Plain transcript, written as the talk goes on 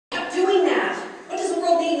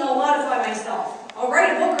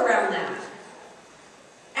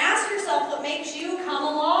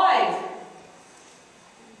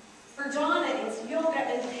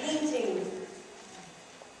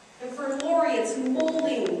it's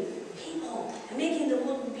molding people and making them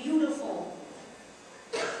look beautiful.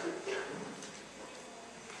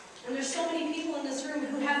 And there's so many people in this room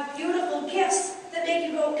who have beautiful gifts that make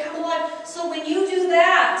you go, come alive. So when you do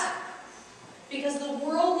that, because the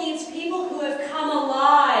world needs people who have come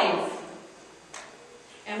alive.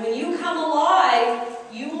 And when you come alive,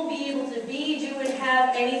 you will be able to be, do, and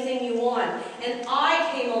have anything you want. And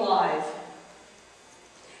I came alive.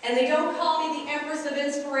 And they don't call me the Empress of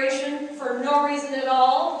Inspiration for no reason at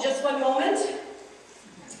all. Just one moment.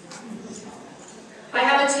 I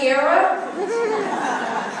have a tiara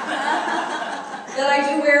that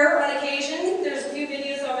I do wear on occasion. There's a few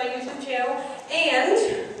videos on my YouTube channel. And,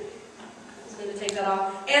 I'm just going to take that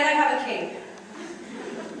off. And I have a cape.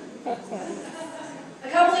 A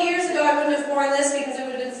couple of years ago, I wouldn't have worn this because it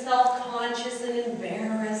would have been self-conscious and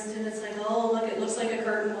embarrassed. And it's like, oh, look, it looks like a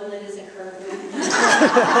curtain. Well, it is a curtain. But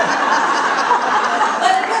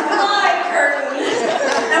it's my curtain.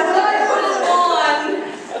 And when I put it on,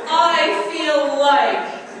 I feel like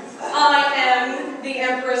I am the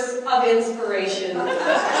Empress of Inspiration.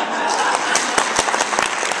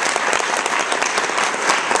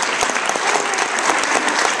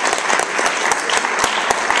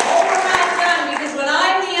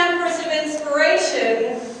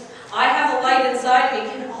 I have a light inside me.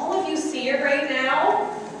 Can all of you see it right now?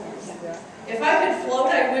 If I could float,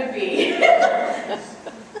 I would be.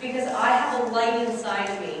 Because I have a light inside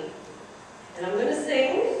of me. And I'm going to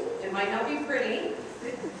sing. It might not be pretty.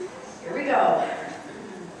 Here we go.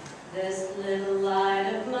 This little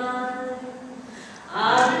light of mine,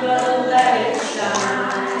 I'm going to let it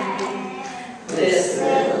shine. This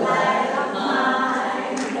little